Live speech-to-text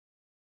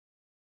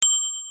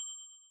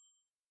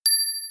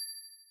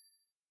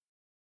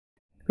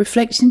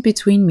Reflection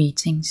between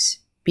meetings.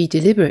 Be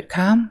deliberate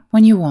calm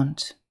when you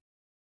want.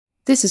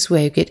 This is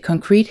where you get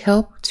concrete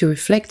help to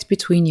reflect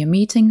between your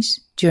meetings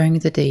during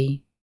the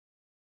day.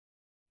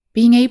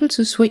 Being able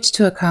to switch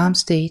to a calm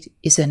state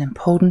is an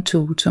important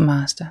tool to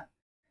master.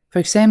 For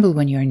example,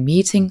 when you're in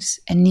meetings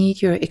and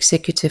need your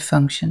executive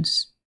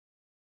functions.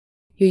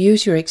 You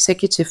use your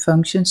executive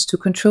functions to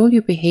control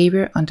your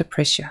behavior under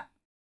pressure,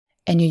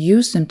 and you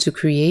use them to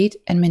create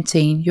and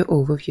maintain your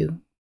overview.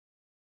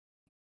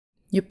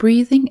 Your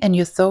breathing and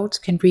your thoughts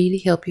can really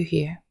help you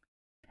here,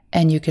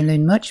 and you can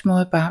learn much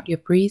more about your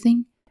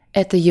breathing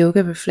at the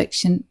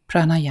Yoga-Reflection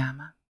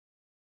Pranayama.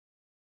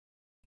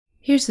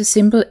 Here's a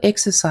simple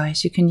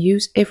exercise you can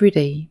use every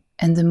day,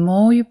 and the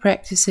more you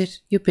practice it,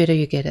 the better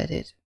you get at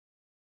it.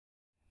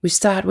 We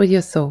start with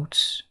your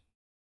thoughts.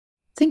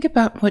 Think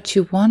about what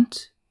you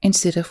want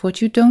instead of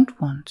what you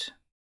don't want,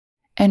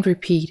 and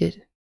repeat it.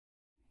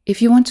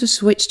 If you want to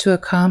switch to a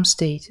calm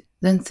state,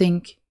 then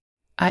think,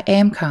 I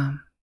am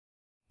calm.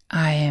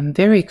 I am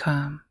very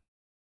calm.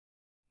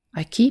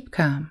 I keep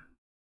calm.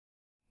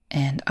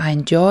 And I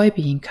enjoy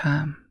being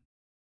calm.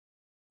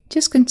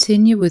 Just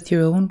continue with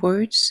your own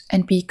words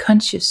and be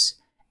conscious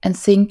and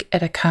think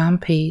at a calm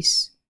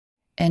pace,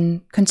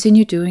 and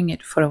continue doing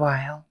it for a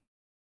while.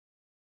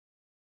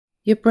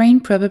 Your brain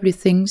probably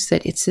thinks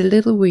that it's a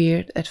little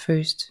weird at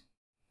first,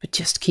 but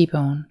just keep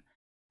on,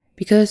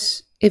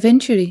 because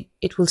eventually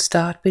it will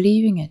start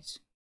believing it.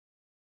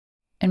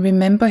 And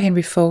remember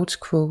Henry Ford's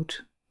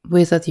quote,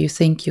 whether you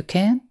think you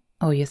can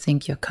or you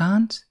think you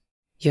can't,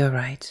 you're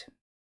right.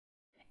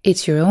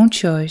 It's your own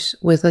choice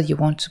whether you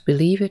want to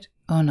believe it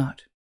or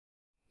not.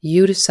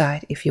 You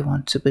decide if you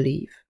want to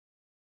believe.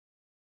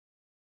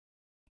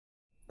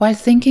 While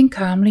thinking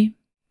calmly,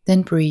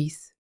 then breathe.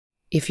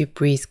 If you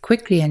breathe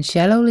quickly and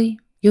shallowly,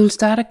 you'll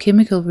start a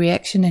chemical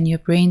reaction in your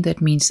brain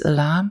that means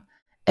alarm,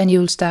 and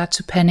you'll start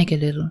to panic a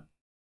little.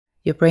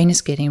 Your brain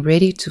is getting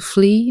ready to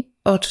flee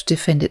or to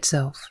defend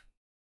itself.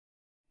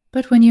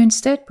 But when you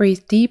instead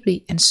breathe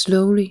deeply and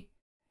slowly,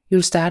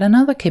 you'll start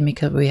another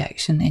chemical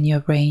reaction in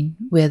your brain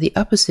where the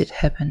opposite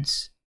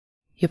happens.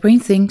 Your brain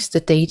thinks the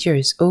danger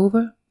is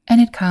over and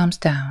it calms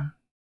down.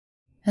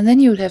 And then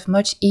you'll have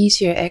much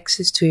easier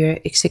access to your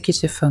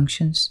executive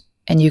functions,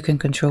 and you can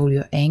control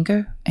your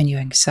anger and your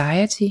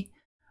anxiety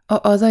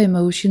or other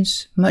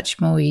emotions much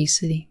more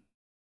easily.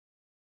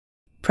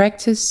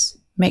 Practice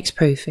makes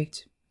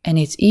perfect, and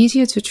it's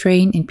easier to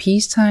train in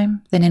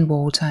peacetime than in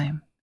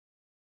wartime.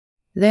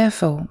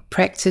 Therefore,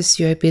 practice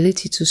your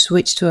ability to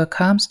switch to a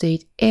calm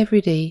state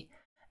every day,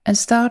 and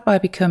start by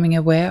becoming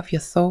aware of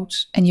your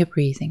thoughts and your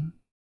breathing.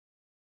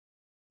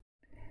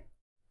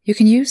 You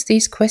can use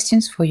these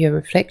questions for your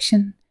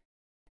reflection,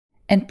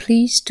 and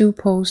please do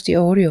pause the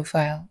audio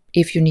file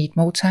if you need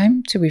more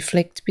time to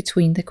reflect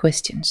between the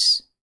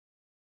questions.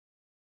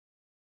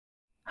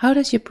 How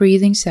does your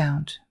breathing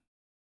sound?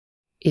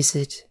 Is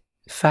it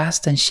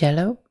fast and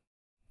shallow,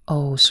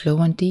 or slow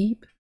and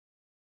deep?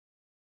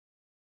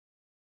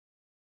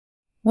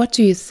 What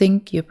do you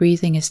think your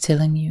breathing is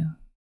telling you?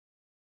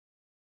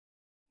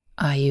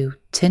 Are you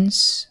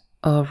tense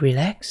or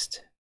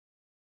relaxed?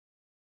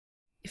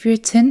 If you're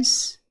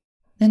tense,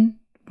 then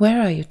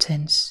where are you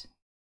tense?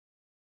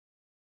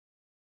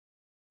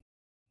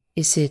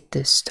 Is it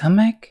the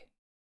stomach,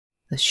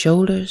 the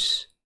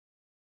shoulders,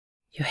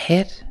 your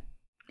head,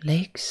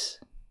 legs,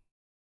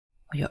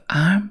 or your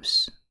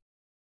arms,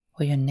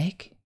 or your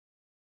neck?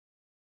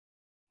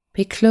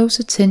 Pay close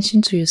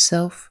attention to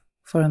yourself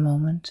for a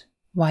moment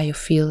while you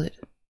feel it.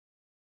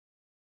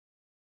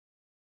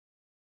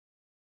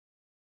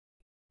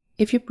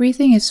 If your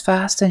breathing is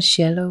fast and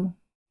shallow,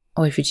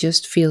 or if you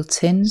just feel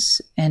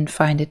tense and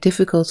find it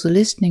difficult to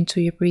listening to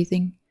your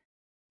breathing,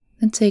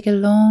 then take a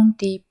long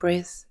deep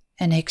breath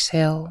and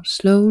exhale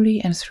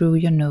slowly and through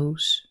your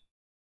nose.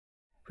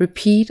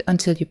 Repeat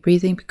until your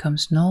breathing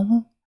becomes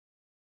normal.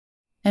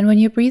 And when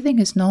your breathing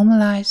is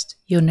normalized,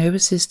 your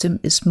nervous system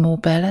is more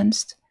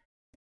balanced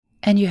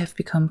and you have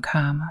become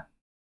calmer.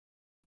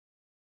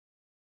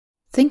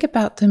 Think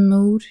about the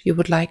mood you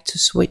would like to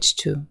switch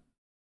to.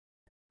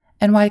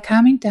 And while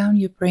calming down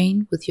your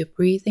brain with your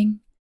breathing,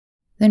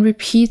 then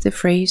repeat the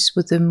phrase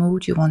with the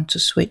mood you want to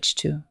switch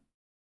to.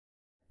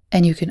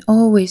 And you can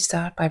always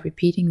start by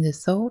repeating the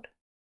thought,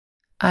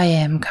 I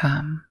am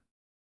calm.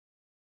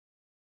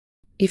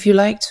 If you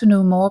like to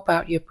know more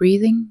about your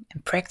breathing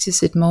and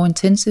practice it more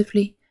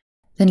intensively,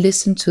 then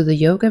listen to the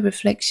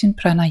Yoga-Reflection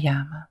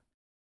Pranayama.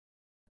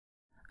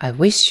 I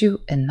wish you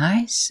a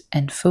nice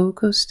and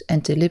focused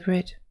and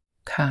deliberate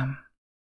calm.